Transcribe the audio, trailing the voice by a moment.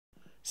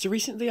So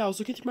recently I was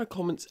looking through my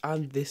comments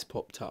and this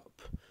popped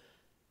up.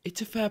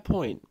 It's a fair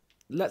point.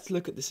 Let's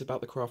look at this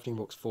about the Crafting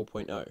Box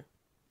 4.0.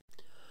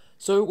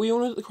 So we all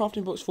know that the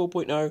Crafting Box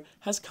 4.0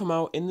 has come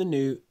out in the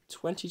new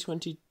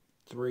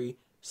 2023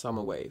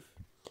 Summer Wave.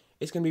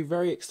 It's going to be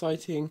very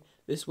exciting,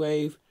 this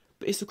wave,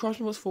 but is the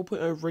Crafting Box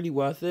 4.0 really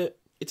worth it?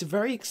 It's a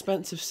very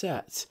expensive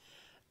set,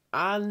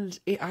 and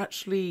it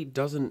actually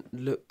doesn't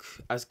look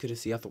as good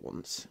as the other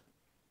ones.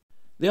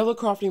 The other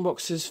crafting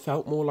boxes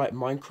felt more like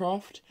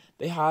Minecraft.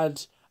 They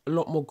had a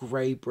lot more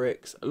grey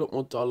bricks, a lot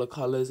more duller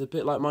colours, a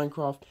bit like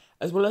Minecraft,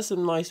 as well as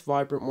some nice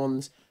vibrant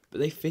ones, but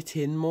they fit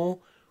in more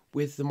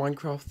with the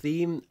Minecraft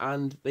theme,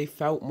 and they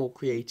felt more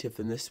creative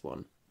than this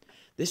one.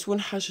 This one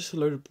has just a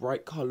load of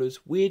bright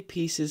colours, weird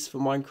pieces for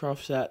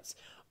Minecraft sets,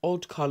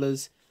 odd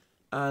colours,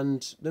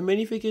 and the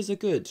minifigures are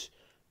good,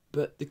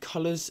 but the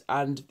colours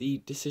and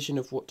the decision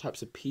of what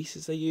types of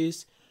pieces they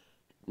use,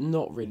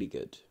 not really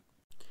good.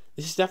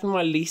 This is definitely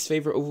my least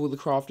favourite of all the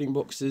crafting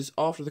boxes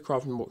after the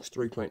Crafting Box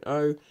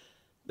 3.0.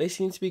 They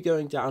seem to be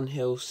going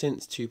downhill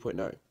since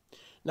 2.0.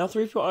 Now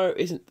 3.0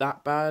 isn't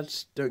that bad,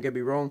 don't get me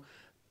wrong,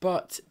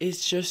 but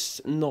it's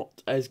just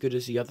not as good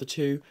as the other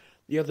two.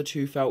 The other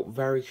two felt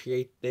very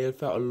creative, they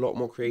felt a lot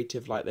more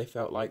creative, like they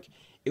felt like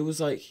it was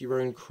like your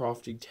own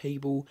crafting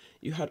table.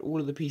 You had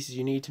all of the pieces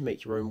you need to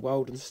make your own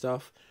world and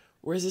stuff,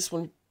 whereas this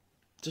one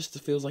just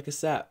feels like a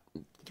set.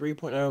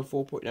 3.0 and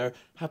 4.0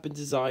 have been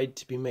designed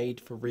to be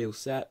made for real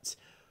sets,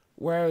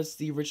 whereas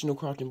the original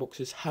crafting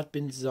boxes had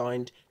been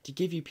designed to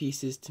give you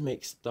pieces to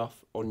make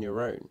stuff on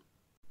your own.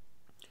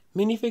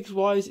 Minifigs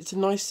wise, it's a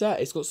nice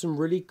set. It's got some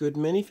really good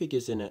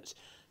minifigures in it.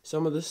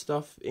 Some of the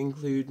stuff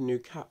include new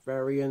cat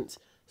variants,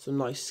 some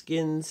nice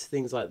skins,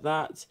 things like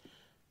that,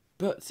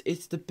 but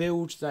it's the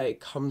build that it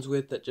comes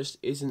with that just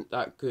isn't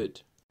that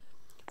good.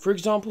 For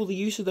example, the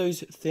use of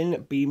those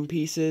thin beam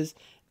pieces,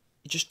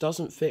 it just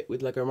doesn't fit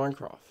with LEGO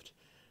Minecraft.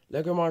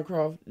 LEGO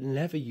Minecraft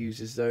never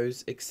uses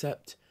those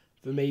except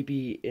for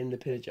maybe in the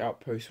Pillage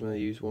Outpost when they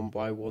use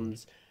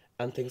 1x1s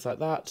and things like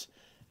that,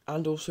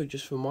 and also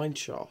just for mine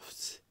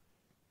shafts.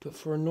 But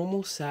for a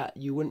normal set,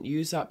 you wouldn't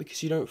use that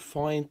because you don't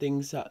find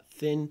things that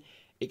thin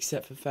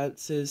except for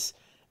fences.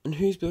 And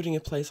who's building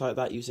a place like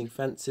that using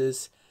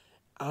fences?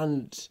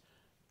 And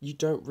you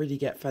don't really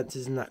get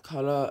fences in that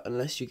colour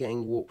unless you're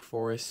getting Warp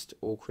Forest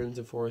or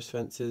Crimson Forest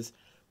fences,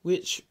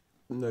 which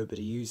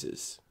nobody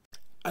uses.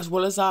 As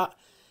well as that,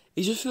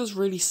 it just feels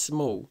really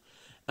small,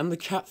 and the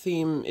cat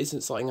theme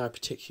isn't something I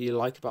particularly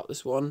like about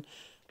this one.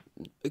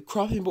 A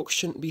crafting box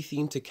shouldn't be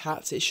themed to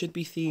cats, it should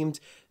be themed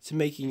to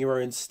making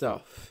your own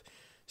stuff.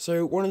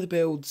 So one of the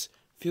builds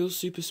feels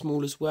super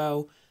small as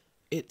well,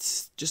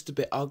 it's just a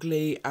bit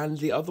ugly, and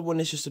the other one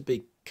is just a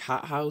big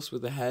cat house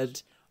with the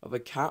head of a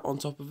cat on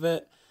top of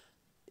it.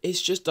 It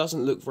just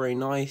doesn't look very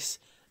nice,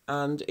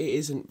 and it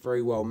isn't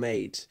very well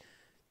made.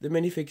 The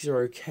minifigs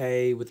are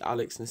okay with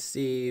Alex and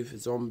Steve,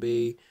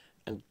 Zombie,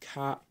 and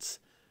Cat.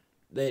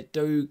 It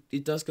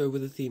does go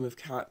with the theme of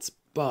cats,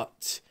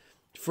 but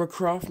for a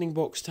crafting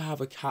box to have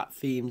a cat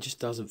theme just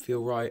doesn't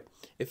feel right.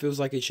 It feels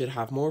like it should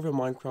have more of a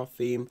Minecraft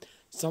theme,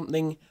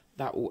 something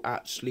that will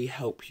actually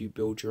help you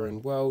build your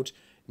own world,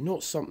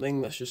 not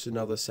something that's just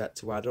another set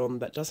to add on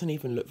that doesn't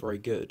even look very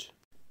good.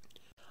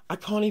 I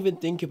can't even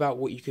think about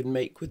what you could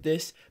make with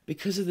this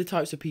because of the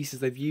types of pieces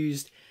they've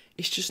used.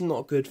 It's just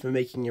not good for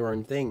making your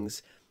own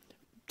things.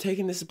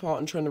 Taking this apart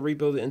and trying to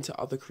rebuild it into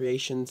other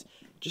creations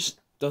just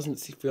doesn't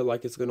feel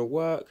like it's going to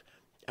work,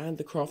 and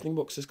the crafting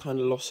box has kind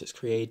of lost its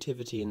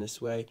creativity in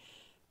this way.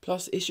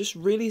 Plus, it's just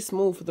really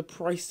small for the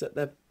price that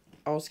they're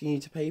asking you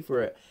to pay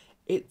for it.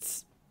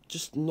 It's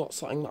just not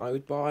something that I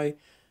would buy,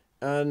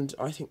 and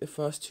I think the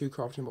first two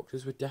crafting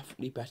boxes were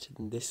definitely better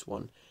than this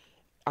one.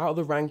 Out of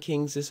the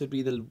rankings, this would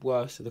be the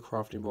worst of the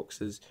crafting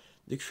boxes.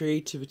 The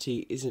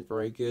creativity isn't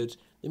very good,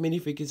 the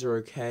minifigures are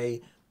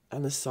okay,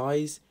 and the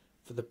size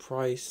for the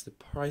price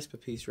per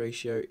piece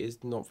ratio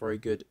is not very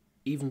good,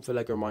 even for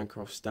LEGO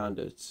Minecraft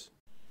standards.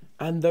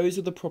 And those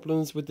are the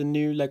problems with the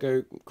new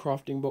LEGO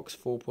Crafting Box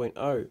 4.0.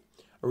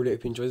 I really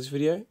hope you enjoyed this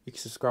video. You can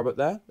subscribe up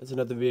there. There's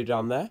another video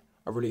down there.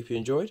 I really hope you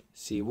enjoyed.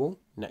 See you all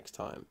next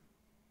time.